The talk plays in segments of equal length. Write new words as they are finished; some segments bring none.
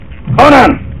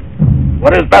Conan,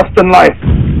 what is best in life?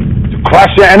 To crush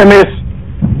your enemies,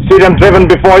 see them driven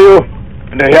before you,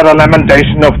 and to hear the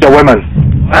lamentation of the women.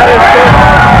 That is good.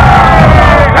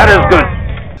 That is good.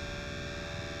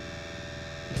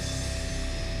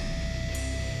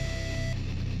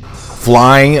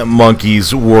 Flying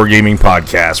Monkeys Wargaming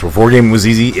Podcast. Where wargaming was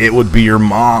easy, it would be your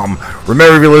mom.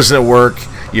 Remember, if you listen at work,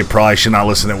 you probably should not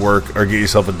listen at work, or get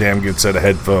yourself a damn good set of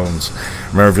headphones.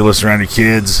 Remember, if you listen around your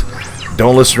kids,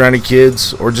 don't listen around your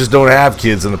kids, or just don't have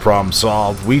kids and the problem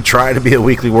solved. We try to be a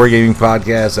weekly wargaming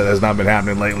podcast. That has not been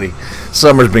happening lately.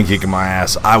 Summer's been kicking my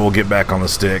ass. I will get back on the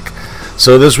stick.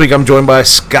 So this week I'm joined by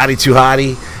Scotty Too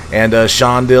Hottie and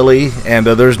Sean Dilly, and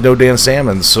there's No Dan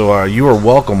Salmons. So you are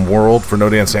welcome, world, for No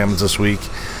Dan Salmons this week.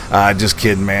 Just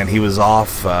kidding, man. He was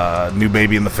off. New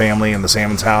baby in the family in the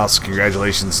Salmons house.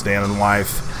 Congratulations, Dan and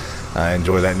wife.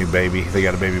 Enjoy that new baby. They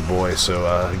got a baby boy,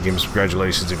 so give him some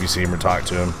congratulations if you see him or talk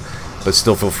to him. But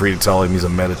still feel free to tell him he's a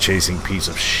meta-chasing piece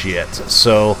of shit.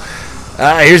 So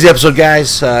here's the episode,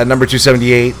 guys. Number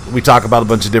 278. We talk about a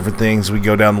bunch of different things. We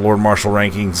go down the Lord Marshal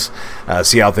rankings,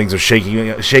 see how things are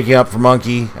shaking up for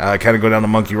Monkey, kind of go down the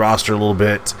Monkey roster a little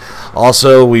bit.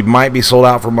 Also, we might be sold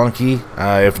out for Monkey.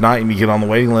 If not, you need to get on the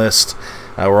waiting list.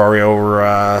 We're already over,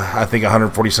 I think,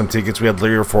 140-some tickets. We had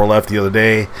 3 or 4 left the other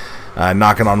day.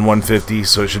 Knocking on 150,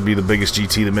 so it should be the biggest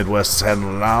GT the Midwest has had in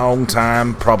a long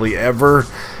time, probably ever,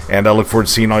 and I look forward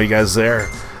to seeing all you guys there.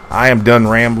 I am done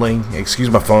rambling. Excuse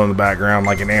my phone in the background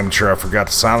like an amateur. I forgot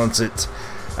to silence it.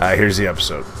 Here's the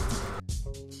episode.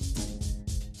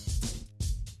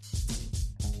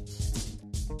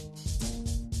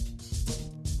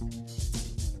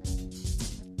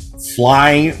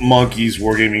 Flying Monkeys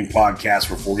Wargaming Podcast,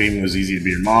 where wargaming was easy to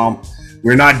be your mom.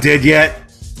 We're not dead yet.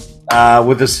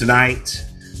 With us tonight,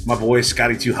 my boy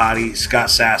Scotty Too Hottie, Scott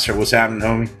Sasser. What's happening,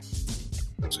 homie?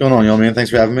 What's going on, y'all, man? Thanks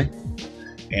for having me.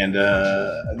 And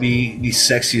the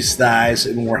sexiest thighs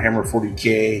in Warhammer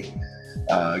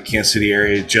 40K, Kansas City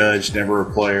area judge, never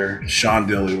a player, Sean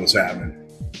Dilly. What's happening?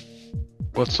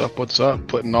 What's up? What's up?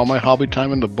 Putting all my hobby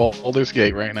time into Baldur's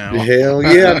Gate right now. Hell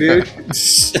yeah, dude.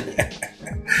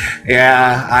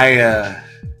 Yeah,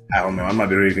 I don't know. I'm not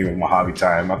doing anything with my hobby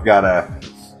time.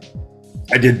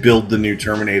 I did build the new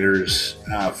Terminators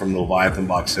from the Leviathan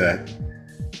box set,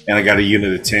 and I got a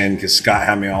unit of 10 because Scott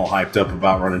had me all hyped up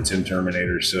about running 10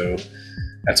 Terminators, so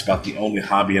that's about the only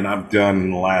hobby and I've done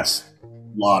in the last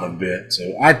lot of bit, so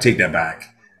I'd take that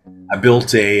back. I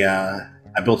built a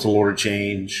Lord of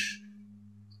Change,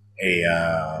 I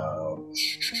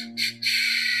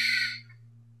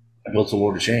built a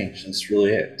Lord of Change. That's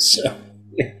really it. So,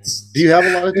 yes. Do you have a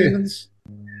lot of demons?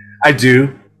 I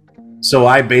do. So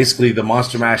I basically, the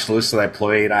Monster Mash list that I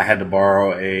played, I had to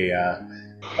borrow a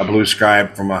Blue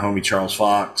Scribe from my homie Charles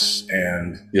Fox,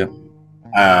 and yeah,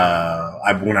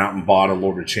 I went out and bought a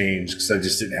Lord of Change because I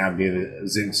just didn't have any of the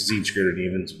Siege Critter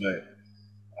demons, but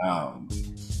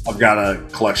I've got a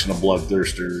collection of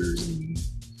Bloodthirsters and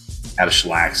had a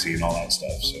Shalaxi and all that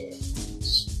stuff, so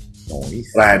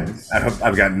nice. But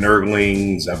I've got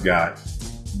Nurglings, I've got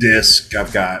Disc,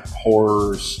 I've got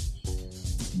Horrors,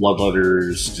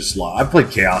 Bloodletters, just a lot. I've played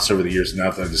Chaos over the years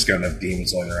enough that I've just got enough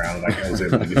demons laying around and I was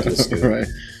able to get this good. Right.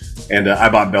 And I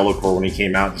bought Be'lakor when he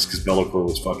came out just because Be'lakor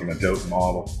was fucking a dope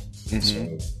model. Mm-hmm. So,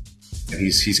 and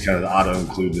he's kind of the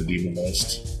auto-include the demon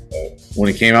list. When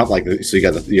he came out, so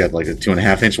you had like a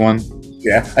 2.5-inch one?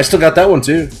 Yeah, I still got that one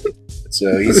too.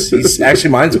 So he's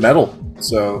actually, mine's metal.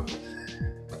 So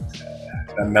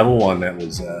that metal one that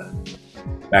was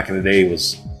back in the day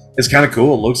it's kind of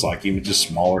cool. It looks like even just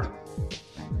smaller.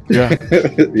 Yeah.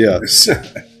 Yeah.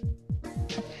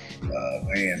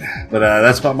 Man, but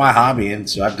that's about my hobby, and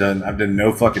so I've done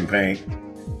no fucking paint,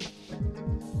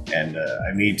 and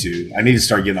I need to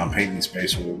start getting on painting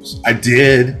Space Wolves. I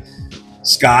did,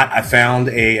 Scott. I found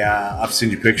I'll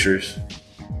send you pictures.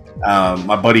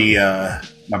 My buddy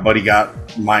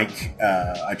got Mike.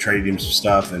 I traded him some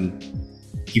stuff, and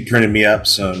he printed me up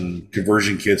some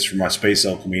conversion kits for my Space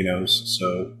El Caminos.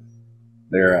 So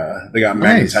they got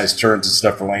magnetized turrets and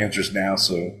stuff for Lancers now.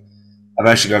 So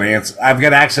I've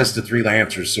got access to 3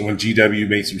 Lancers. So when GW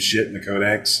made some shit in the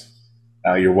Codex,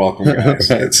 you're welcome,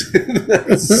 guys.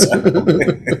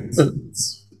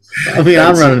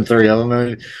 I'm running 3 of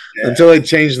them. Until they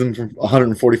change them from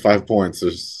 145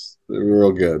 points, they're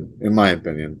real good, in my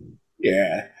opinion.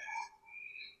 Yeah.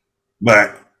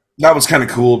 But that was kind of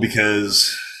cool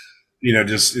because,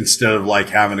 just instead of like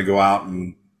having to go out,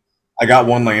 and I got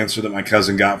one Lancer that my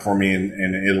cousin got for me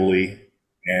in Italy,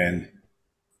 and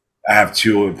I have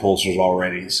 2 impulsors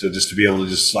already. So just to be able to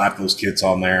just slap those kits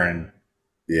on there and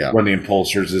run the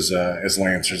impulsors as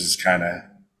Lancers is kind of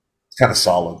It's kind of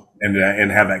solid,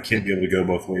 and have that kit be able to go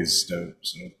both ways is dope.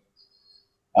 So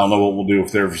I don't know what we'll do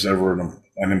if there's ever an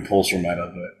impulsor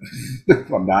meta,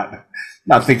 but I'm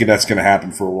not thinking that's going to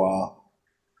happen for a while.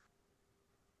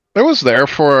 It was there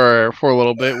for a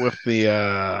little bit with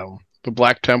the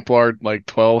Black Templar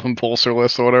 12 impulsor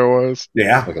list or whatever it was.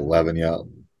 Yeah, 11, yeah,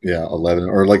 11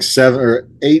 or 7 or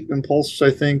 8 impulsors,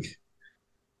 I think.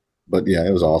 But yeah,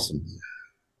 it was awesome.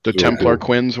 The Templar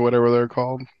Quins or whatever they're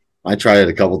called. I tried it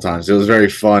a couple times. It was very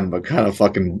fun, but kind of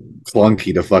fucking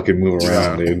clunky to fucking move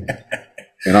around, dude.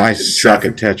 And I suck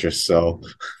at Tetris, so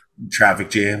traffic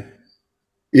jam.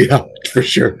 Yeah, for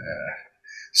sure.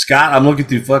 Scott, I'm looking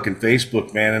through fucking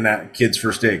Facebook, man, and that kid's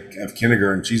first day of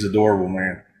kindergarten. She's adorable,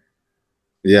 man.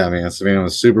 Yeah, man. Savannah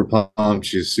was super pumped.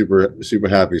 She's super, super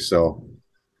happy. So,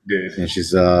 good. And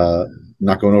she's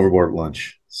not going overboard at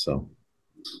lunch. So,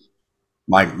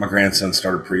 my grandson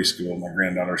started preschool. My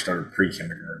granddaughter started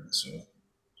pre-kindergarten. So,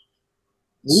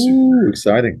 ooh,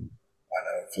 exciting. I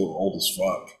know. I feel old as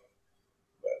fuck.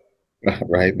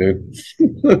 Right, dude.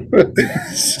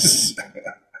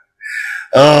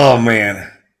 Oh man.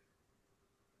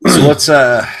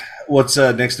 So what's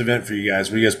next event for you guys?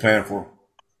 What are you guys planning for?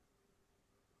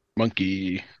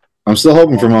 Monkey. I'm still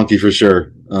hoping for Monkey for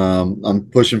sure. I'm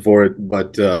pushing for it,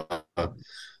 but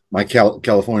my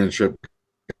California trip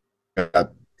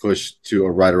got pushed to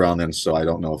right around then, so I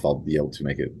don't know if I'll be able to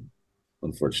make it,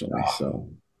 unfortunately. So,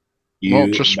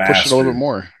 Just push it a little bit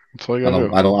more. That's all you gotta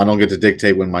do. I don't get to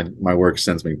dictate when my work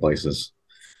sends me places.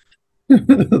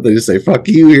 They just say, "Fuck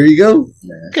you, here you go."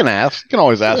 You can ask. You can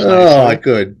always ask. Oh, I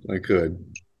could.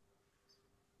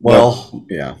 Well, but,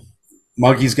 yeah.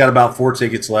 Monkey's got about 4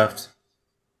 tickets left,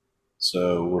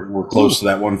 so we're close to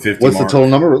that 150. What's mark. the total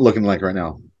number looking like right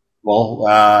now? Well,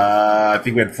 I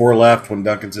think we had 4 left when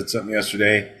Duncan said something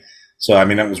yesterday. So I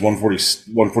mean that was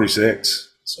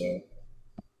 146. So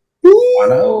ooh, I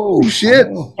know. Shit!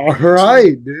 All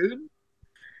right, dude.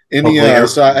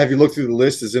 So have you looked through the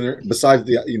list? Is in there besides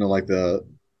the the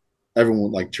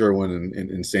everyone like Cherwin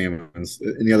and Sam?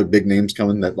 Any other big names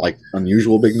coming that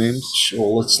unusual big names?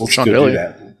 Well, let's Sean go Dilly. do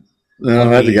that. No,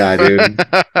 that's the guy, dude.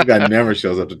 That guy never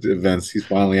shows up to events. He's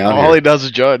finally out here. All he does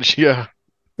is judge. Yeah.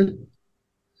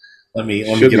 Let me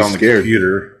get on the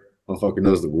computer. Motherfucker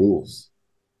knows the rules.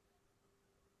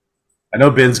 I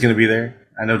know Ben's going to be there.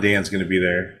 I know Dan's going to be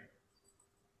there.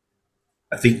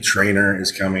 I think Trainer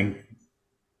is coming.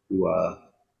 Who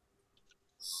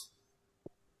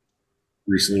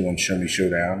recently won Show Me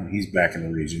Showdown. He's back in the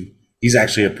region. He's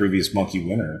actually a previous Monkey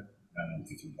winner. I'm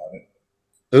thinking about it.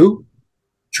 Who?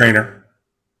 Trainer.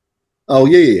 Oh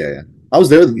yeah. I was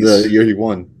there the year he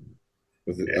won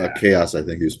with Chaos. I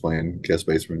think he was playing Chaos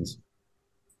Space Marines.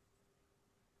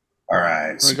 All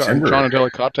right, We got John and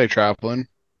Delicate traveling.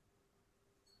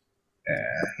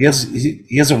 Yeah,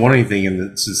 he hasn't won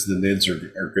anything since the Nids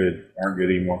aren't good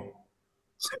anymore.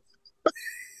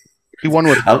 He won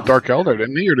with Dark Elder,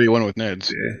 didn't he? Or did he win with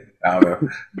Nids? Yeah, I don't know.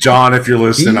 John, if you're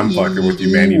listening, I'm fucking with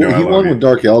you, man. You know I love you. He won with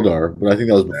Dark Eldar, but I think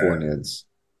that was before Nids.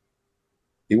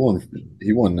 He won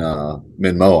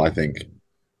Minmo, I think.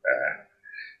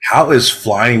 How is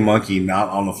Flying Monkey not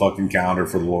on the fucking calendar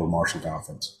for the Lord Marshal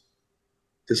Conference?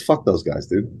 Just fuck those guys,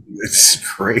 dude. It's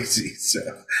crazy. So,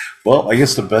 well, I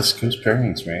guess the best Coast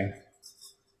pairings, man.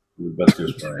 The best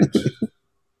Coast pairings.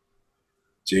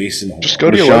 Jason, just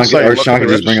go to your website. Or Sean can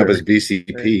just bring up his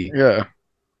BCP. Yeah.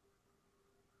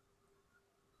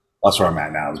 That's where I'm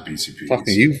at now. Is BCP.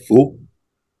 Fucking you, fool.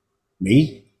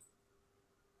 Me?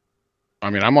 I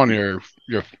mean, I'm on your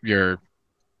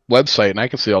website and I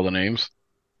can see all the names.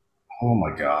 Oh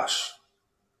my gosh.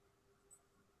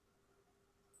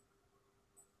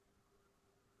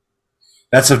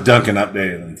 That's if Duncan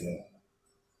updated them too.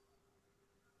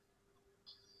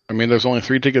 I mean, there's only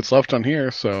 3 tickets left on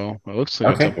here, so it looks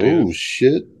like okay. It's updated. Oh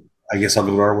shit! I guess I'll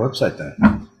go to our website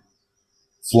then.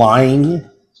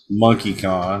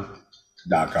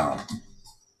 FlyingMonkeyCon.com.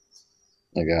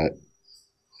 I got it.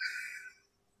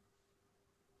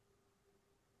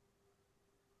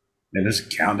 And there's a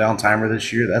countdown timer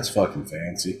this year. That's fucking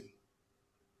fancy.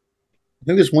 I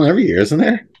think there's one every year, isn't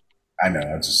there? I know.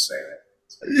 I'm just saying it.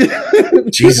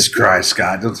 Jesus Christ,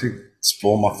 Scott! Don't you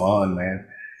spoil my fun, man.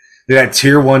 That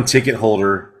tier 1 ticket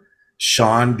holder,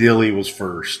 Sean Dilly, was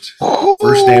first.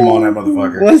 First name on that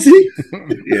motherfucker. Was he?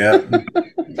 Yeah.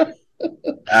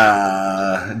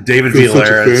 David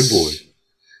Villera.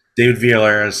 David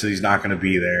Villera said he's not going to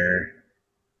be there.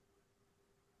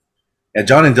 Yeah,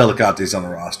 John and Delicate's on the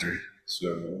roster,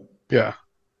 so yeah,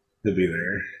 he'll be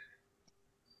there.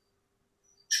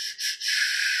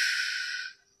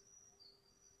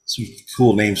 Some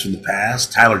cool names from the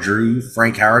past. Tyler Drew,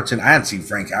 Frank Howerton. I hadn't seen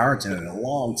Frank Howerton in a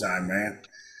long time, man.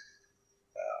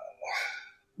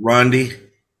 Rundy.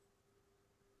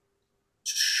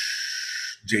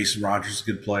 Jason Rogers,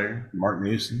 good player. Mark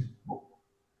Newsom.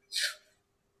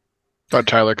 Thought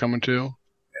Tyler coming too.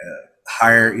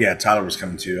 Tyler was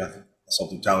coming too. I saw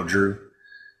through Tyler Drew.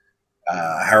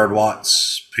 Howard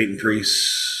Watts, Peyton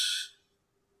Priest.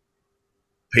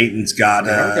 Peyton's got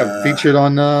got featured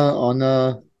on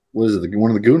what is it?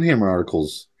 One of the Goonhammer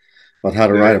articles about how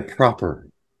to write a proper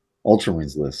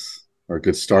Ultramarines list or a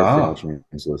good start for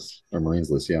Ultramarines list or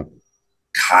Marines list. Yeah.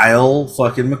 Kyle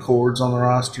fucking McCord's on the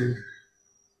roster.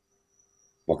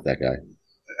 Fuck that guy.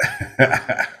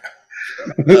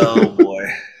 Oh boy.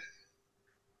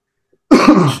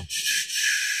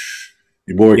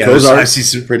 Your boy I see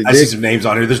some names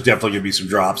on here. There's definitely gonna be some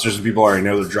drops. There's some people I already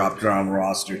know that dropped on the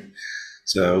roster.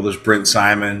 So there's Brent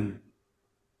Simon,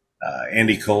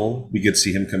 Andy Cole. We get to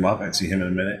see him come up. I'd see him in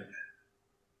a minute.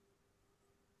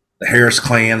 The Harris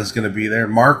clan is going to be there.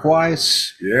 Mark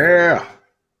Weiss, yeah,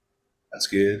 that's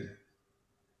good.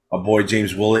 My boy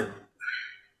James Willett.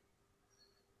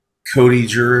 Cody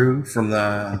Giroux from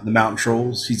the Mountain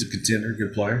Trolls. He's a contender,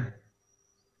 good player.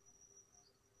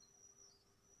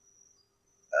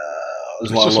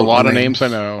 There's just a lot of names I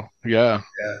know. Yeah.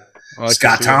 Like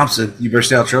Scott Thompson. You better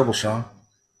stay out of trouble, Sean.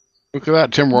 Look at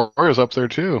that. Tim Royer's up there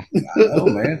too. Oh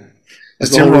man.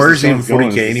 Is Tim Royer's even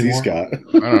 40K anymore? Scott.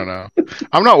 I don't know.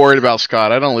 I'm not worried about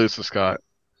Scott. I don't lose to Scott.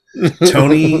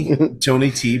 Tony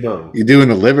Tebow. You're doing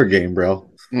the liver game, bro.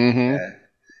 Mm-hmm. Yeah.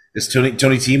 Is Tony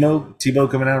Tebow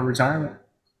coming out of retirement?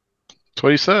 That's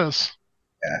what he says.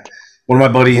 Yeah. One of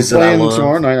my buddies that I love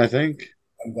tomorrow night, I think.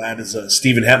 I'm glad is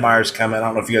Stephen Hetmeyer's coming. I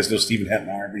don't know if you guys know Stephen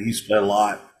Hetmeyer, but he's played a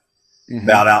lot.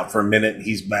 Bowed out for a minute, and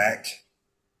he's back.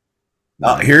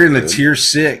 Here in the Tier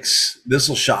 6, this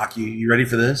will shock you. You ready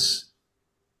for this?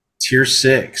 Tier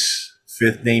 6,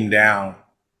 5th name down,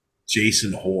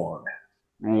 Jason Horn.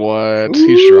 What? Ooh.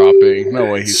 He's dropping.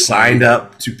 No way he's signed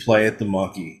up to play at the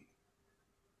Monkey.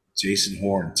 Jason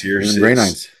Horn, Tier 6. Very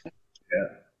nice. Yeah.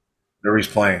 There he's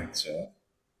playing, so.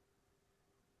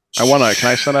 Can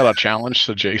I send out a challenge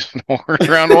to Jason Horn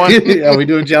round 1? Yeah, we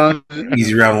doing challenge?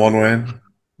 Easy round 1 win.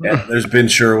 Yeah, there's Ben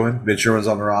Sherwin. Ben Sherwin's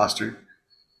on the roster.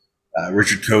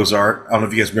 Richard Cozart. I don't know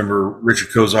if you guys remember Richard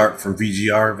Cozart from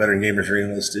VGR, Veteran Gamers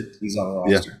Re-Enlisted. He's on the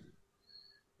roster.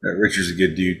 Yeah. Richard's a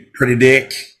good dude. Pretty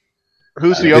dick.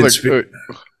 Who's the other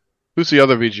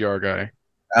VGR guy?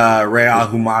 Ray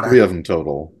Ahumada. 3 of them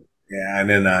total. Yeah, and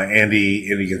then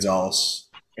Andy Gonzalez.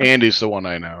 Andy's the one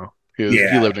I know. He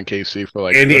lived in KC for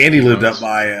like. Andy lived up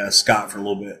by Scott for a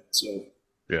little bit. So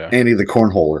yeah, Andy the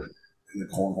cornholer.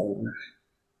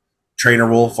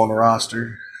 Trainer Wolf on the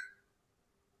roster.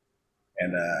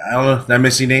 And I don't know. Did I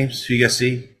miss any names? Who you guys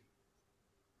see?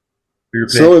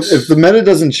 So if the meta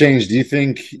doesn't change, do you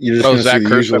think you're just going to see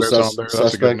the usual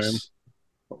suspects?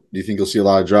 Do you think you'll see a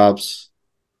lot of drops?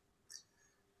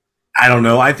 I don't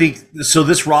know. I think so.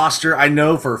 This roster, I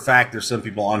know for a fact there's some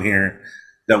people on here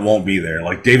that won't be there.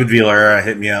 Like David Villara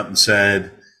hit me up and said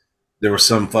there was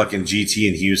some fucking GT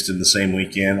in Houston the same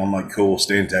weekend. I'm like, cool,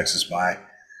 stay in Texas, bye.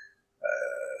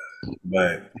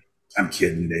 But I'm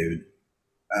kidding, David.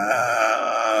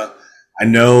 I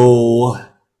know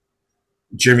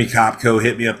Jeremy Kopko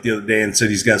hit me up the other day and said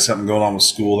he's got something going on with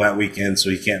school that weekend, so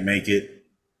he can't make it.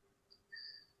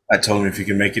 I told him if he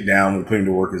can make it down, we'll put him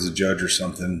to work as a judge or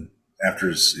something after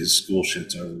his school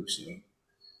shit's over. So,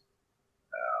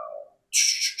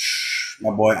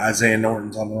 my boy Isaiah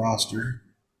Norton's on the roster.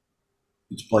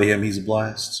 Get to play him; he's a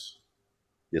blast.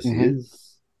 Yes, he is.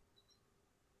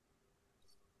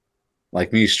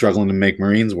 Like me, struggling to make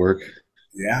Marines work.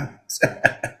 Yeah.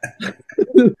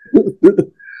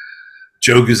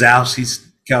 Joe Gazowski's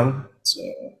he's coming.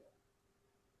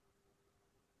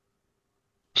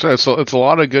 So it's a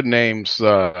lot of good names.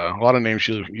 A lot of names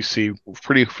you see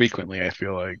pretty frequently. I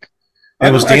feel like.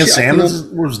 And was Dan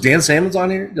Salmons on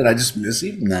here? Did I just miss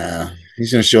him? Nah,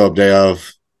 he's gonna show up day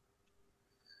of.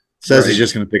 Says he's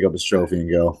just gonna pick up his trophy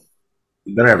and go.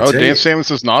 Dan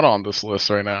Salmons is not on this list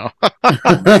right now.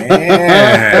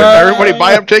 Man. Everybody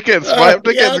buy up tickets. Buy up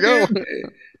tickets. Go.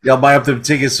 Y'all buy up the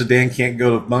tickets so Dan can't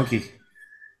go to Monkey.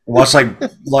 Watch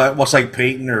like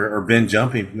Peyton or Ben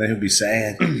jumping, and then he'll be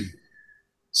sad.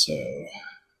 So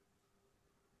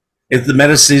if the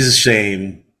meta stays the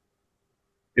same,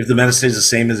 as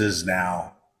it is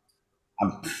now,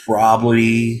 I'm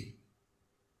probably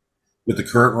with the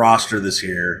current roster this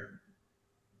year.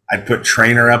 I'd put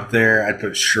Trainer up there. I'd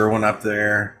put Sherwin up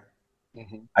there.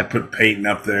 I'd put Peyton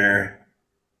up there.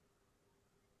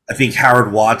 I think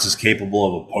Howard Watts is capable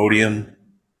of a podium.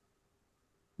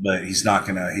 but he's not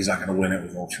gonna win it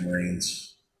with Ultramarines.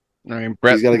 I mean,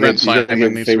 He's got to Brent get Simon needs to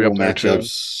be favorable up there too.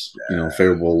 matchups.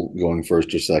 Favorable going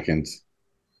first or second.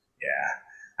 Yeah,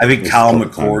 I think Kyle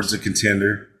McCord's a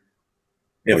contender.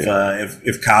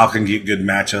 If Kyle can get good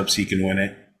matchups, he can win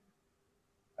it.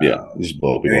 Yeah, just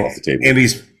blow people off the table. And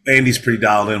he's pretty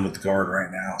dialed in with the guard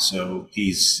right now, so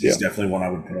he's definitely one I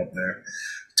would put up there.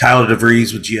 Tyler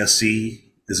DeVries with GSC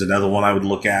is another one I would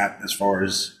look at as far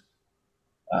as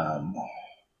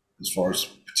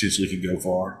potentially could go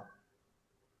far.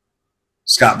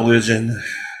 Scott Belligen,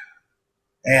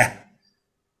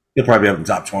 he'll probably be up in the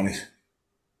top 20.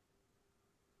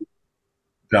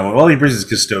 Well, he brings his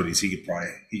custodians. He could probably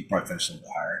finish a little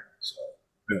bit higher. So,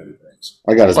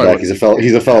 I got his back.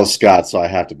 He's a fellow Scot, so I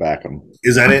have to back him.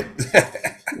 Is that it?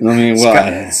 I mean,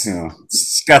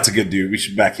 Scott's a good dude. We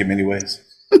should back him anyways.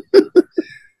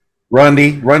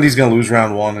 Rundy's going to lose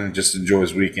round 1 and just enjoy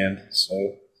his weekend.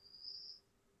 So,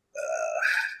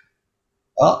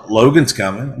 Logan's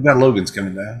coming. I've got Logan's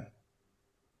coming down.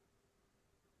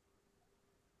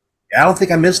 I don't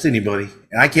think I missed anybody,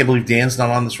 and I can't believe Dan's not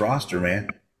on this roster, man.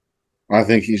 I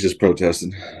think he's just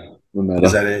protesting the meta.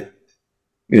 Is that it?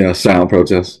 Yeah, silent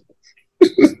protest.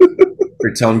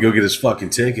 Or tell him to go get his fucking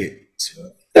ticket.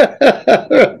 So.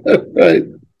 Right.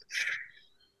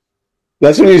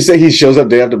 That's when you say he shows up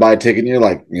day after to buy a ticket, and you're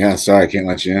like, "Yeah, sorry, I can't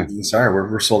let you in. Sorry,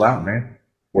 we're sold out, man.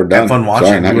 We're done. Have fun watching.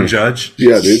 Sorry, I'm a judge.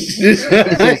 Yeah, dude.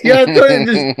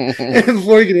 And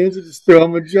before you can answer, just throw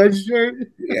him a judge shirt.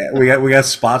 Yeah, we got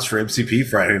spots for MCP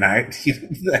Friday night.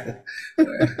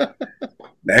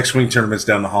 The X-Wing tournament's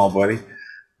down the hall, buddy.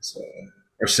 So,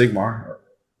 or Sigmar.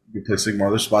 We play Sigmar.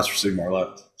 There's spots for Sigmar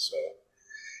left. So,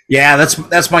 yeah,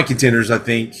 that's my contenders. I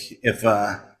think if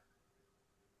the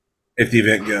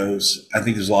event goes, I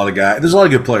think there's a lot of guys. There's a lot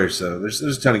of good players, though. There's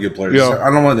a ton of good players. Yeah. I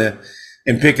don't want to.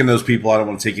 In picking those people, I don't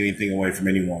want to take anything away from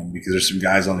anyone because there's some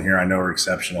guys on here I know are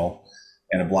exceptional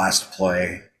and a blast to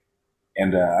play.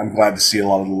 And I'm glad to see a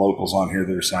lot of the locals on here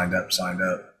that are signed up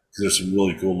because there's some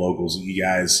really cool locals that you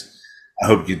guys I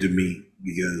hope you get to meet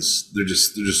because they're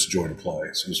just a joy to play.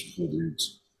 So there's some cool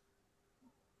dudes.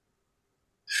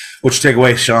 What's your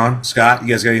takeaway, Sean, Scott? You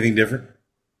guys got anything different?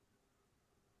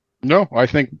 No, I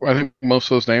think most of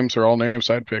those names are all names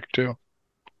I'd pick too.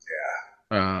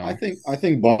 I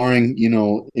think barring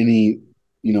any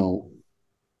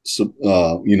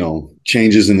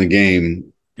changes in the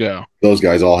game, those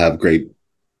guys all have great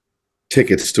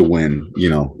tickets to win.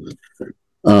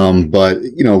 But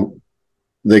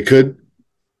they could.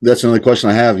 That's another question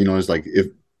I have. Is like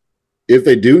if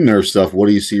they do nerf stuff, what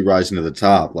do you see rising to the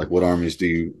top? Like what armies do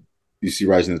you see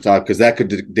rising to the top? Because that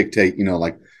could dictate.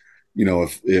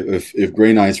 If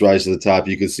Grey Knights rise to the top,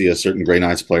 you could see a certain Grey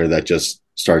Knights player that just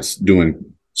starts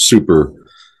doing super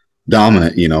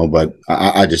dominant, but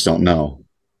I just don't know.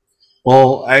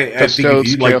 Well, I think if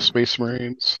you Chaos Space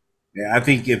Marines. Yeah, I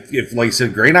think if like I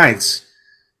said, Grey Knights,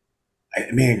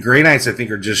 Grey Knights I think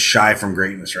are just shy from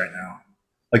greatness right now.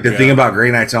 Like the thing about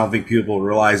Grey Knights, I don't think people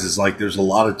realize is like there's a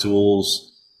lot of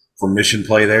tools for mission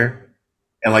play there,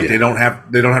 and like they don't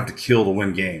have to kill to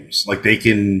win games. Like they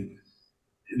can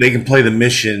play the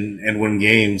mission and win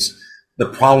games. The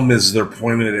problem is they're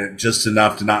pointed at just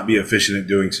enough to not be efficient at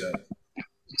doing so.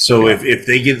 So if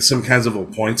they get some kinds of a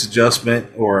points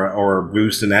adjustment or a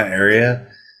boost in that area,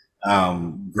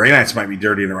 Grey Knights might be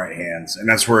dirty in the right hands. And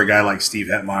that's where a guy like Steve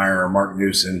Hetmeyer or Mark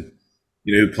Newson,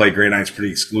 who play Grey Knights pretty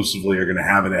exclusively, are going to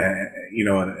have an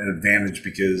advantage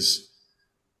because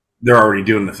they're already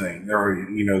doing the thing. They're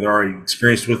already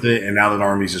experienced with it, and now that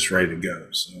army's just ready to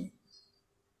go. So,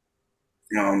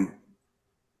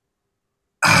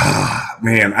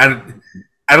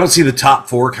 I don't see the top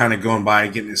 4 kind of going by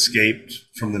and getting escaped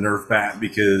from the Nerf bat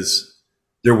because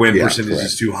their win percentage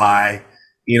is too high.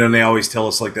 And they always tell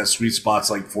us like that sweet spot's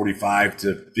like 45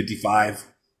 to 55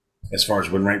 as far as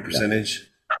win rate percentage.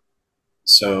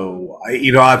 So I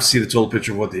have to see the total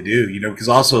picture of what they do, because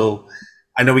also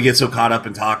I know we get so caught up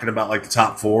in talking about like the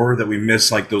top 4 that we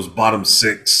miss like those bottom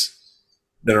 6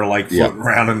 that are like floating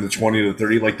around in the 20 to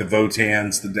 30, like the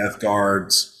Votans, the Death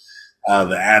Guards,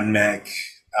 the Admech.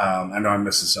 I know I'm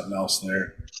missing something else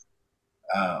there.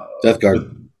 Death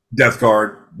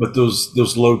Guard, but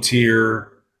those low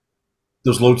tier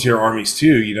armies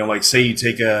too. Like say you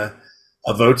take a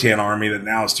Votan army that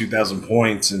now is 2,000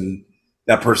 points, and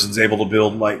that person's able to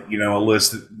build like a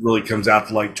list that really comes out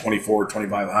to like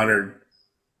 2,500.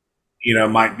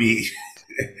 Might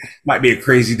be a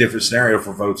crazy different scenario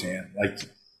for Votan. Like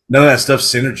none of that stuff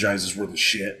synergizes worth a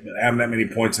shit, but having that many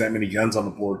points and that many guns on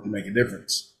the board can make a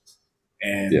difference.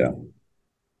 And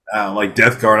like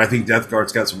Death Guard, I think Death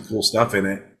Guard's got some cool stuff in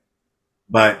it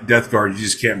But Death Guard, you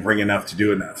just can't bring enough to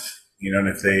do enough. And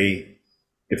if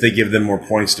they give them more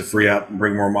points to free up and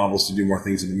bring more models to do more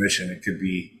things in the mission, it could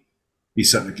be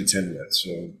something to contend with.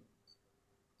 So,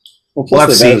 well,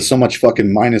 plus they've added so much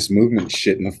fucking minus movement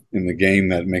shit in the game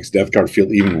that makes Death Guard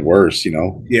feel even worse.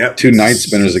 Yeah, 2 Night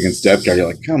Spinners against Death Guard. You're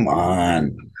like, come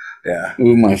on,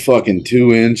 move my fucking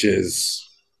 2 inches.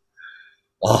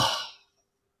 Oh,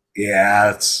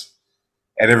 yeah,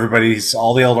 and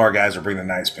all the Eldar guys are bringing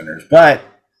the Night Spinners, but.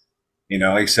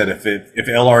 Like I said, if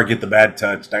LR get the bad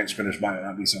touch, Night Spinners might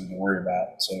not be something to worry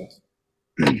about. So,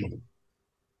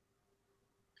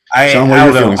 Sean, what are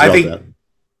your feelings about that?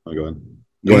 Oh, go ahead.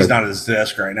 He's not at his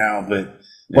desk right now, but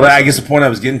I guess the point I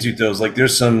was getting to though is like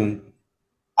there's some.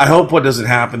 I hope what doesn't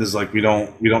happen is like we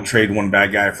don't trade one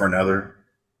bad guy for another,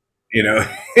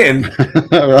 and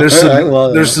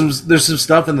there's some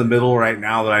stuff in the middle right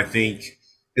now that I think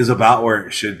is about where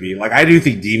it should be. Like I do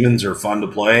think demons are fun to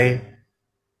play.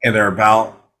 And they're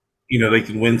about, they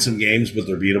can win some games, but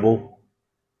they're beatable.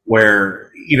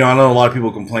 Where, I know a lot of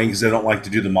people complain because they don't like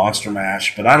to do the Monster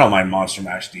Mash, but I don't mind Monster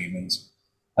Mash demons.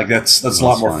 Like that's a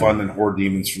lot more fun than Horde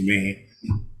demons for me.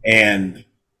 And,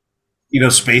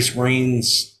 Space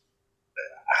Marines,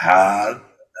 I'd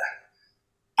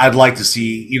like to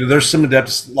see, there's some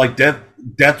adepts, like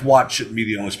Death Watch shouldn't be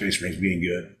the only Space Marines being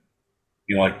good.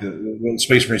 Like the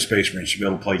Space Marines should be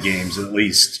able to play games and at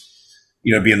least,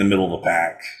 be in the middle of the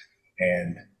pack.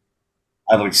 And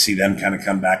I'd like to see them kind of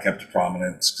come back up to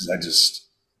prominence because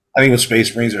I think when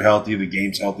Space Marines are healthy, the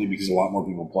game's healthy because a lot more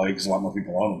people play, because a lot more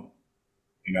people own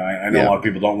them. I know a lot of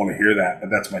people don't want to hear that,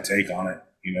 but that's my take on it.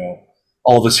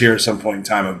 All of us here at some point in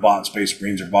time have bought Space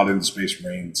Marines or bought into Space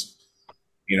Marines,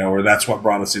 or that's what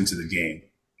brought us into the game.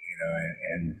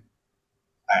 And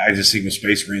I just think when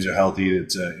Space Marines are healthy,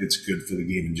 it's good for the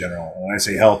game in general. And when I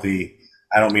say healthy,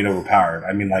 I don't mean overpowered.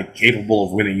 I mean like capable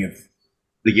of winning if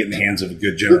they get in the hands of a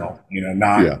good general.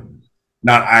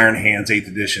 Not Iron Hands 8th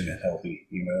edition healthy.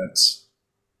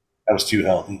 That was too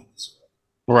healthy. So.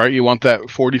 Right, you want that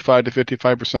 45 to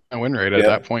 55% win rate. At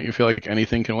that point, you feel like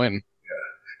anything can win.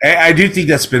 Yeah, I do think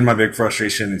that's been my big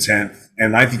frustration in 10th,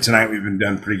 and I think tonight we've been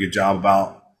done a pretty good job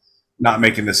about not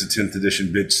making this a 10th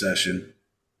edition bitch session.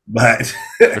 But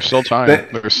there's still time.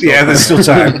 There's still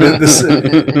time.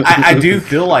 I do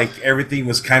feel like everything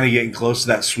was kind of getting close to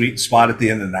that sweet spot at the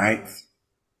end of the ninth.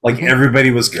 Like everybody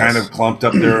was kind of clumped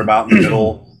up there about in the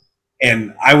middle.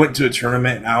 And I went to a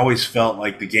tournament and I always felt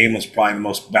like the game was probably the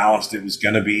most balanced it was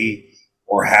going to be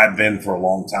or had been for a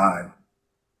long time.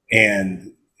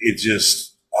 And it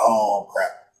just, oh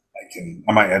crap.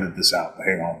 I might edit this out, but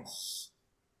hang on.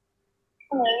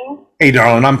 Hello. Hey,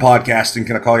 darling, I'm podcasting.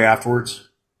 Can I call you afterwards?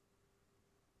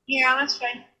 Yeah, that's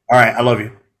fine. All right, I love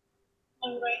you.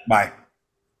 All right. Bye.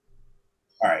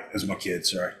 All right, those are my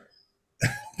kids, sorry.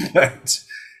 But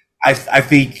I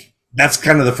think that's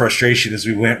kind of the frustration as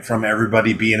we went from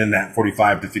everybody being in that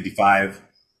 45 to 55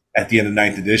 at the end of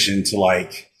 9th edition to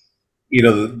like,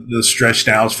 the stretch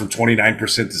downs from 29%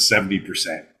 to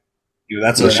 70%.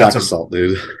 That's a shock assault,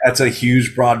 dude. That's a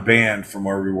huge broad band from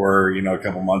where we were, a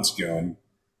couple months ago. And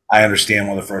I understand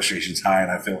why the frustration's high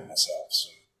and I feel it myself.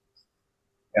 So.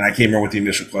 And I can't remember what the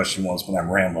initial question was, but I'm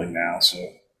rambling now. So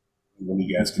when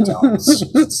you guys can tell me.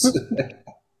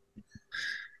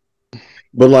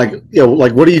 But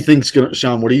what do you think's gonna,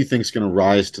 Sean? What do you think's gonna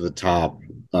rise to the top?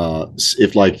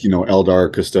 If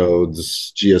Eldar,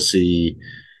 Custodes, GSC,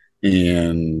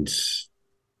 and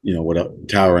what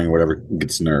Towering or whatever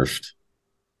gets nerfed.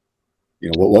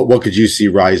 What could you see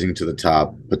rising to the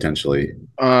top potentially?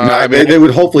 They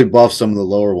would hopefully buff some of the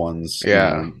lower ones.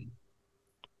 Yeah.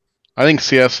 I think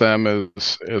CSM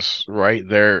is right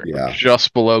there,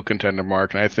 just below contender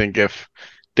mark, and I think if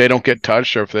they don't get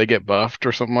touched or if they get buffed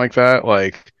or something like that,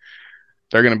 like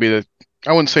they're going to be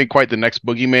I wouldn't say quite the next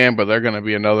boogeyman, but they're going to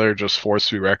be another just force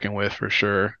to be reckoned with for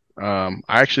sure. I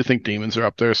actually think demons are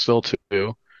up there still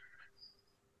too.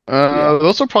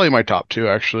 Those are probably my top two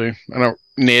actually. I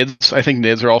think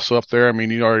NIDS are also up there. I mean,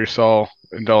 you already saw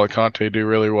Indelicante do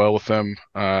really well with them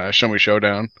at Show Me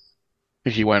Showdown. I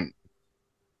think he went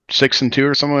 6-2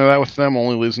 or something like that with them,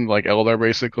 only losing to like Eldar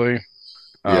basically.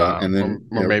 And then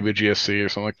or maybe a GSC or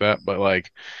something like that. But like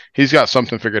he's got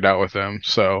something figured out with them.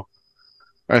 So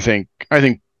I think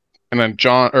and then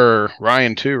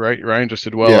Ryan too, right? Ryan just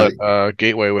did well at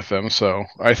Gateway with them. So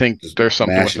I think just there's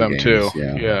something with them games, too.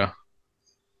 Yeah.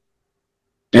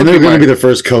 And they're going to be the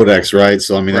first codex, right?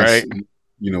 So I mean, that's,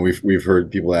 we've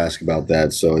heard people ask about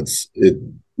that. So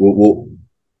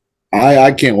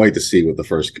I can't wait to see what the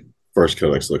first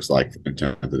codex looks like in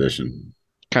 10th edition.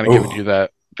 Kind of giving you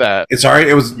that. It's already.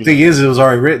 It was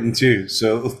already written too.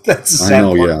 So that's the sad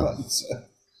part about it.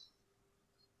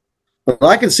 But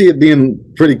I can see it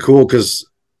being pretty cool because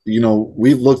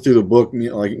we've looked through the book. Me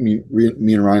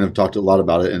and Ryan have talked a lot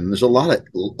about it, and there's a lot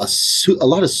of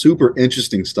super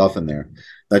interesting stuff in there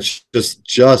that's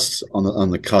just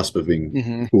on the cusp of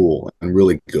being cool and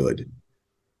really good.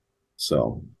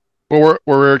 So, well,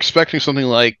 we're expecting something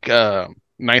like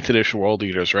Ninth Edition World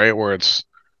Eaters, right? Where it's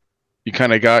you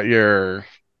kind of got your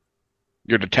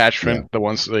detachment, the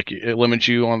ones like it limits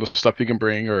you on the stuff you can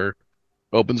bring, or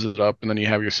opens it up, and then you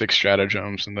have your 6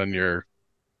 stratagems, and then your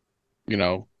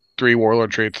 3 warlord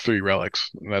traits, 3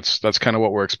 relics. And that's kind of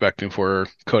what we're expecting for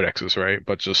codexes, right?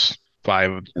 But just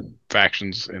 5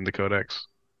 factions in the codex.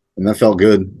 And that felt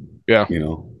good. Yeah.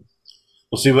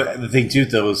 We'll see what the thing too,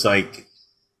 though, is like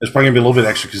there's probably gonna be a little bit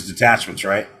extra because detachments,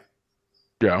 right?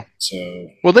 Yeah. So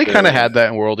well, they kind of had that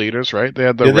in World Eaters, right? They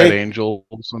had the Red Angels,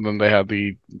 and then they had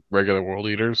the regular World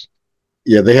Eaters.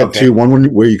 Yeah, they had 2.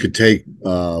 One where you could take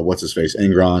what's his face,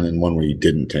 Angron, and one where you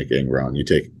didn't take Angron. You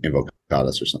take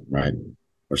Invocatus or something, right?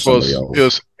 Or somebody else. It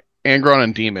was Angron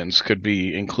and Demons could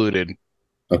be included.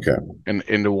 Okay.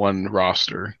 Into one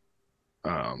roster.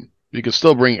 You could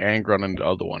still bring Angron into the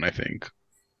other one, I think.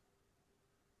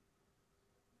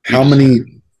 How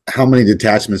many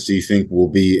detachments do you think will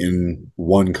be in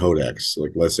one codex?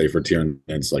 Like, let's say for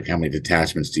Tyranids, like how many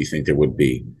detachments do you think there would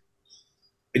be?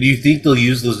 Do you think they'll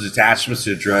use those detachments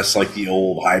to address like the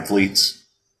old high fleets?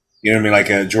 You know what I mean, like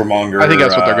a Jormonger. I think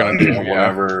that's what they're going to do.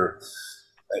 Whatever.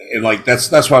 And like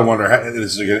that's why I wonder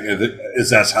is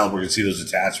that's how we're going to see those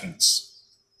detachments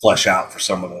flesh out for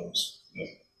some of those.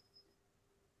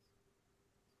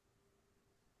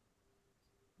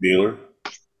 Dealer.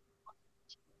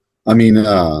 I mean,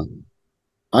 I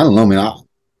don't know, man.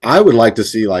 I would like to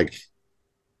see like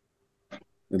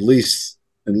at least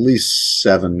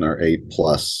 7 or 8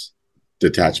 plus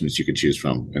detachments you could choose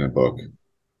from in a book.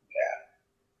 Yeah,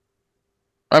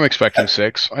 I'm expecting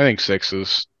 6. I think 6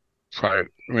 is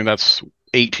probably. I mean, that's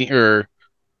 18 or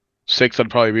 6. That'd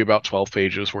probably be about 12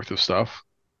 pages worth of stuff.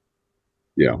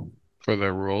 Yeah, for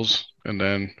their rules, and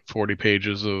then 40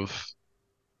 pages of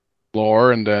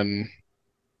lore, and then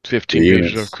 15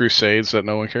 pages of Crusades that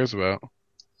no one cares about.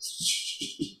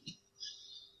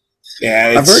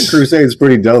 Yeah, I've heard Crusade's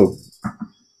pretty dope.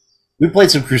 We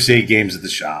played some Crusade games at the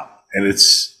shop, and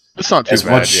it's not too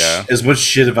bad. As much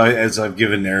shit as I've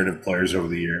given narrative players over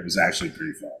the year, it was actually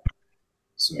pretty fun.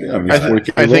 So, yeah,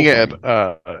 I think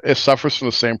it suffers from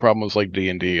the same problem as like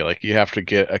D&D. Like you have to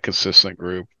get a consistent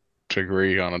group to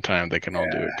agree on a time they can all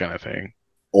do it, kind of thing.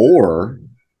 Or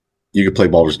you could play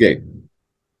Baldur's Gate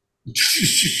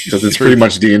because it's pretty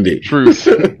much D&D. Truth,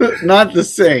 not the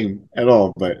same at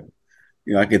all, but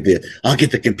I'll get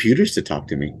the computers to talk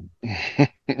to me.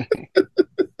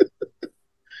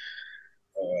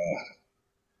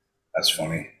 That's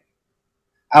funny.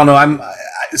 I don't know.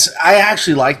 I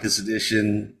actually like this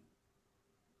edition.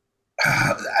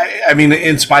 I mean,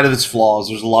 in spite of its flaws,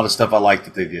 there's a lot of stuff I like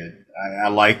that they did. I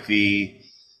like the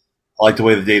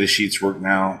way the data sheets work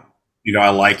now. I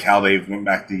like how they went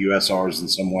back to USRs in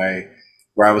some way,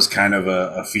 where I was kind of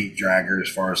a feet dragger as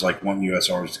far as like wanting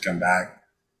USRs to come back.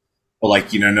 But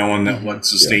like, knowing that what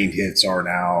sustained hits are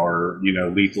now, or,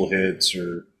 lethal hits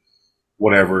or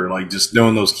whatever, like just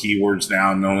knowing those keywords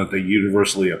now, knowing that they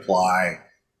universally apply,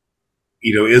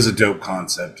 is a dope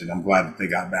concept. And I'm glad that they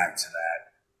got back to that.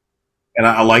 And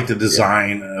I like the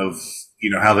design of,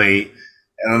 how they,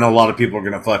 and I know a lot of people are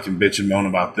going to fucking bitch and moan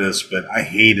about this, but I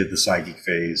hated the psychic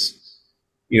phase,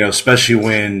 especially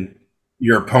when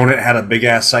your opponent had a big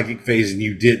ass psychic phase and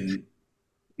you didn't.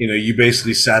 You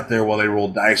basically sat there while they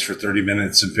rolled dice for 30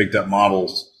 minutes and picked up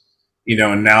models,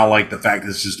 and now like the fact that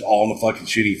it's just all in the fucking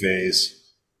shooting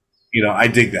phase, I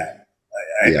dig that.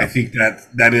 I think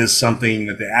that is something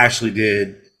that they actually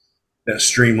did that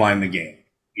streamlined the game.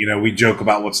 We joke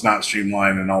about what's not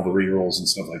streamlined and all the rerolls and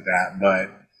stuff like that,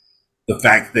 but the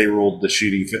fact that they rolled the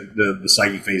the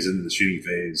psychic phase into the shooting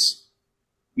phase,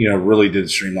 really did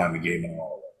streamline the game in a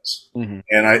lot of ways. Mm-hmm.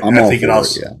 And I think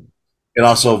it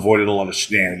also avoided a lot of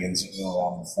shenanigans that went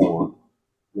along before,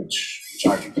 which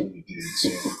I completely did. So,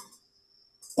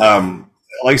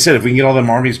 like I said, if we can get all them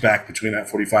armies back between that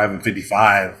 45 and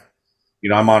 55,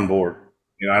 I'm on board.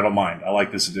 I don't mind. I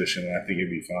like this edition, and I think it'd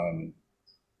be fun.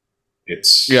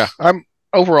 I'm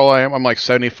like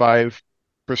 75%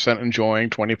 enjoying,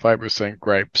 25%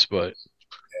 gripes, but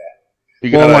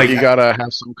you gotta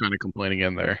have some kind of complaining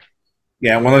in there.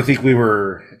 Yeah, well, I think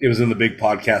it was in the big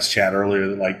podcast chat earlier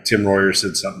that like Tim Royer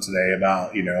said something today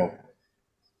about,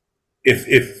 if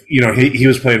he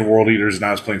was playing World Eaters and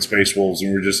I was playing Space Wolves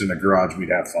and we were just in the garage, we'd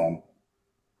have fun.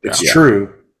 It's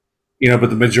true, but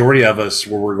the majority of us,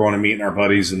 where we're going to meet our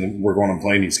buddies and then we're going and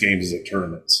playing these games is at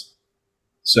tournaments.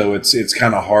 So it's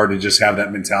kind of hard to just have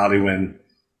that mentality when,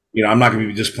 you know, I'm not going to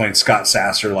be just playing Scott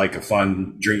Sasser like a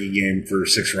fun drinking game for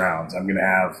 6 rounds. I'm going to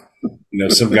have, you know,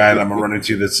 some guy that I'm going to run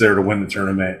into that's there to win the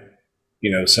tournament.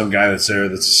 You know, some guy that's there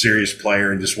that's a serious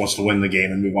player and just wants to win the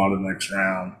game and move on to the next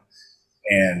round.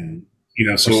 And, you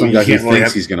know, so some guy who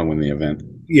thinks he's going to win the event.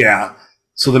 Yeah.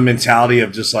 So the mentality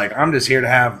of just like, I'm just here to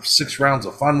have 6 rounds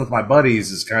of fun with my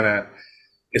buddies is kind of,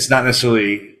 it's not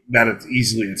necessarily that it's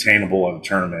easily attainable at a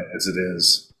tournament as it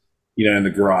is, you know, in the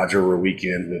garage over a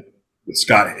weekend with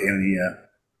Scott and the,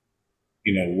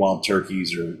 you know, wild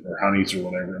turkeys or honeys or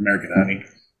whatever, American honey.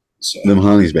 So, them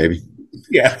honeys, baby.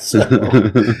 Yeah. So, but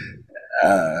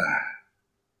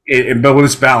when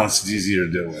it's balanced, it's easier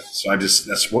to deal with. So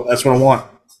that's what I want.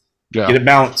 Yeah. Get it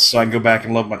balanced so I can go back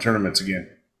and love my tournaments again.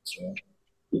 So.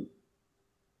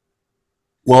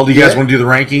 Well, do you guys want to do the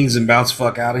rankings and bounce the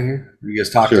fuck out of here? You guys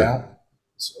talked out?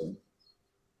 So.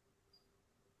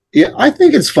 Yeah, I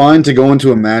think it's fine to go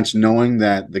into a match knowing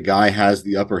that the guy has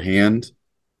the upper hand,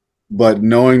 but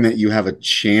knowing that you have a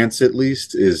chance at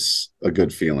least is a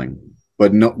good feeling. But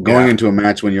going into a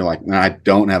match when you're like, nah, I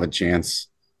don't have a chance,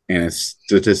 and it's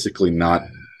statistically not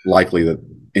likely that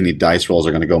any dice rolls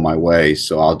are going to go my way,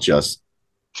 so I'll just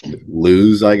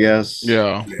lose, I guess.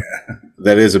 Yeah.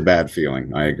 That is a bad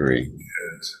feeling. I agree.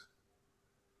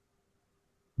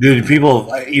 Dude, people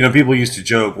used to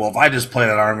joke, well, if I just play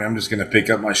that army, I'm just going to pick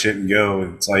up my shit and go.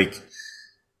 And it's like,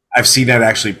 I've seen that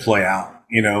actually play out.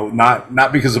 You know,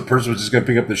 not because the person was just going to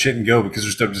pick up the shit and go because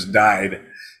their stuff just died.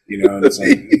 You know, and it's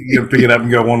like, you can pick it up and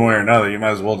go one way or another. You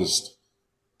might as well just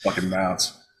fucking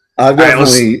bounce. I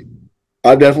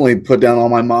definitely put down all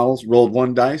my models, rolled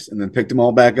 1 dice, and then picked them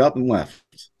all back up and left.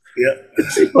 Yeah.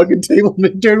 Fucking table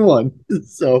mid turn 1.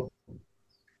 So.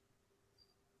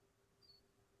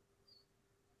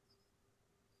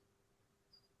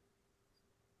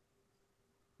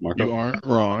 Marco? You aren't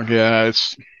wrong. Yeah,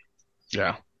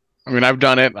 I mean, I've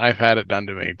done it. I've had it done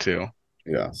to me too.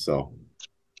 Yeah, so.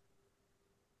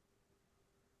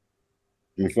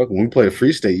 I mean, when we play a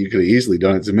free state, you could have easily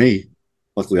done it to me.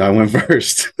 Luckily, I went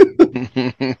first.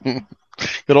 Good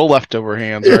old leftover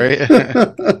hands, right? Hang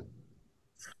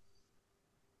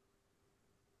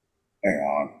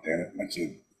on, damn it, my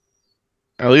kid.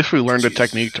 At least we learned a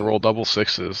technique to roll double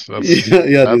 6s. That's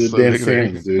the damn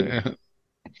things, dude.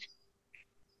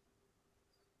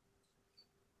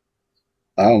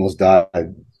 I almost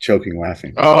died choking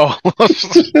laughing. Oh, I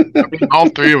mean, all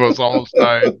 3 of us almost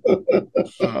died.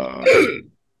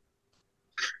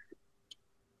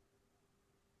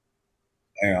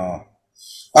 Hang on.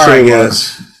 All right,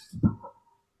 guys.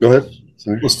 Go ahead.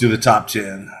 Sorry. Let's do the top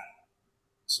 10.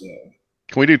 So,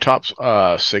 can we do top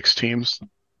 6 teams?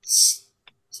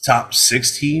 Top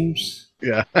 6 teams?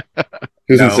 Yeah.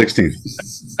 Who's in 16?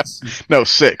 No,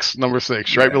 6. Number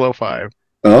 6, right below 5.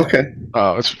 Oh, okay.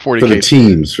 Oh, it's 40 for the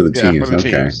teams. For the teams. For the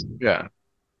okay. Teams. Yeah.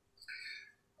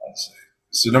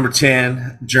 So number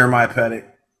 10, Jeremiah Pettit.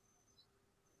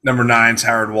 Number 9's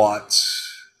Howard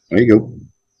Watts. There you go.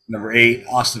 Number 8,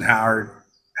 Austin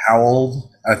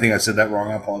Howell. I think I said that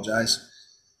wrong. I apologize.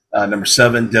 Number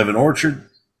 7, Devin Orchard.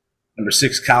 Number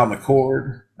 6, Kyle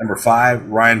McCord. Number 5,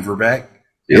 Ryan Verbeck.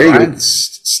 Ryan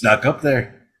snuck up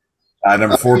there.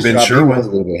 Number 4, Ben Sherwin. A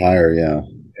little bit higher, yeah.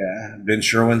 Yeah, Ben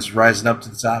Sherwin's rising up to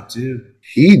the top too.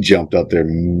 He jumped up there.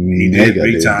 He did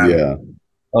big time. Yeah.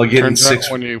 Oh, getting Turns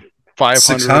 6 when you 500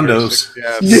 6 hundos.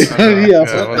 Yeah.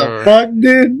 What the fuck,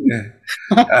 dude?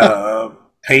 Yeah.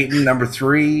 Peyton number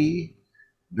 3,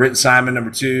 Britt Simon number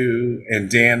 2, and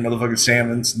Dan motherfucking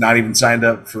Salmon's not even signed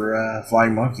up for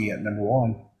Flying Monkey at number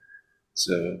 1.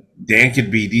 So Dan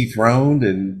could be dethroned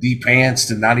and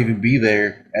de-pantsed and not even be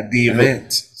there at the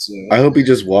event. So I hope he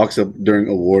just walks up during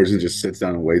awards and just sits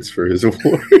down and waits for his award.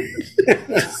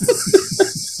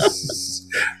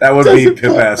 That would be a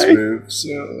pip-ass move.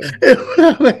 So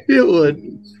it would.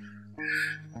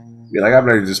 Be like, I'm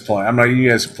ready to just play. You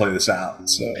guys can play this out.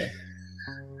 So, all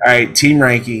right, team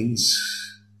rankings.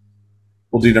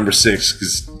 We'll do number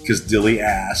 6 because Dilly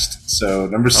asked. So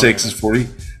number 6 is 40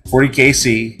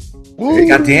 KC. Hey,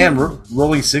 goddamn,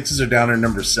 rolling 6s are down there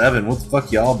number 7. What the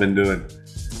fuck y'all been doing?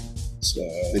 So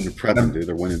they're prepping, dude.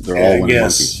 They're winning. They're all winning.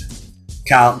 Yes.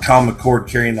 Kyle McCord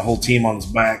carrying the whole team on his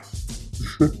back.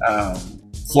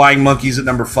 Flying Monkeys at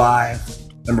number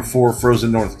 5. Number 4,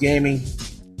 Frozen North Gaming.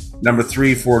 Number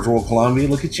 3, Forge World Columbia.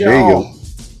 Look at y'all. There you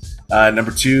go.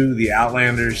 Number 2, the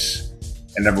Outlanders.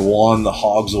 And number 1, the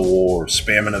Hogs of War.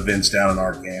 Spamming events down in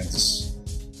Arkansas.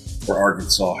 Or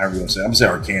Arkansas, however you want to say it. I'm going to say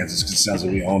Arkansas because it sounds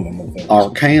like we own them.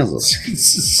 Arkansas.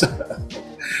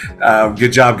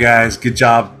 Good job, guys. Good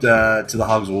job to the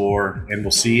Hogs of War. And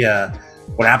we'll see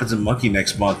what happens in Monkey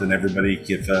next month, and everybody,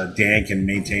 if Dan can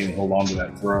maintain and hold on to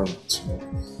that throne. So,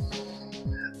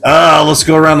 let's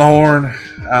go around the horn.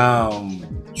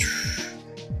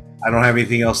 I don't have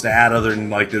anything else to add other than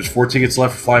there's 4 tickets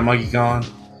left for Fly Monkey Con.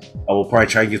 We'll probably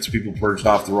try and get some people purged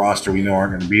off the roster we know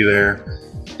aren't going to be there.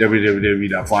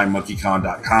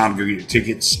 www.flymonkeycon.com. Go get your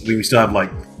tickets. I think we still have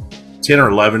 10 or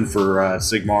 11 for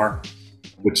Sigmar,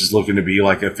 which is looking to be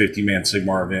like a 50-man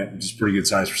Sigmar event, which is pretty good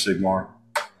size for Sigmar.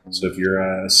 So if you're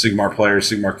a Sigmar player,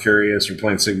 Sigmar curious, or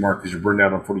playing Sigmar because you're burned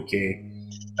out on 40K,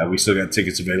 we still got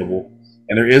tickets available.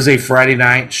 And there is a Friday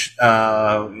night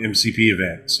MCP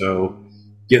event. So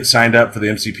get signed up for the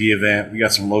MCP event. We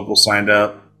got some locals signed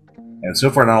up. And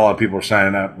so far, not a lot of people are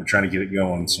signing up. We're trying to get it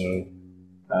going. So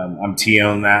I'm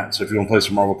TOing that. So if you want to play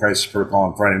some Marvel Crisis Protocol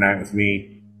on Friday night with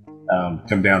me,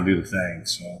 come down and do the thing.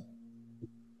 So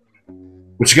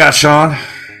what you got, Sean?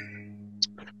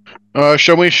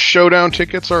 Show Me Showdown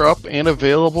tickets are up and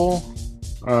available.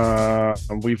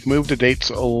 We've moved the dates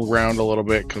around a little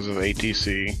bit because of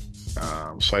ATC.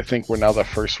 So I think we're now the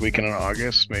first weekend in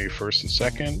August, maybe 1st and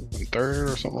 2nd and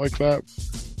 3rd or something like that.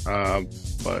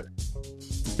 But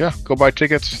yeah, go buy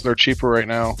tickets. They're cheaper right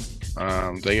now.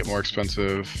 They get more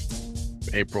expensive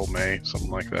April, May, something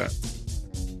like that.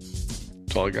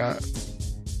 That's all I got.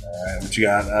 All right, what you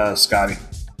got, Scotty?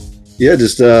 Yeah,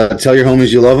 just tell your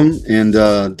homies you love them, and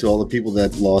to all the people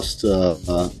that lost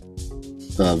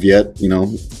Viet,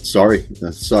 sorry,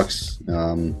 that sucks.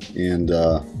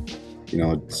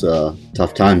 It's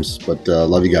tough times, but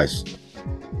love you guys.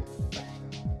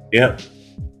 Yep.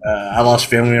 I lost a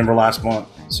family member last month,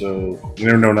 so we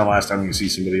never know when the last time you can see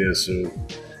somebody is. So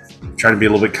I'm trying to be a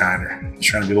little bit kinder,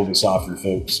 trying to be a little bit softer,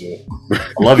 folks. So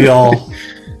I love you all.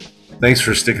 Thanks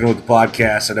for sticking with the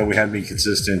podcast. I know we haven't been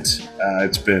consistent.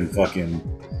 It's been busting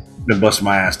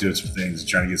my ass doing some things and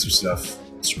trying to get some stuff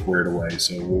squared away.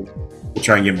 So we'll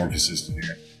try and get more consistent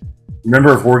here.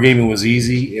 Remember, if wargaming was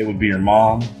easy, it would be your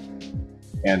mom.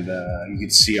 And you can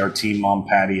see our team mom,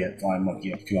 Patty, at Flying Monkey.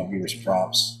 You have to come out and give her some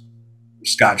props.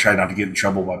 Scott tried not to get in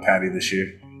trouble by Patty this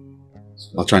year.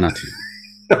 So. I'll try not to.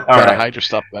 All right. To hide your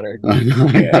stuff better.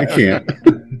 I can't.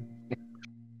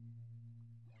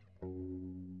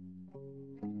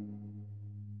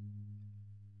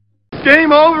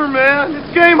 Game over, man.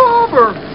 It's game over.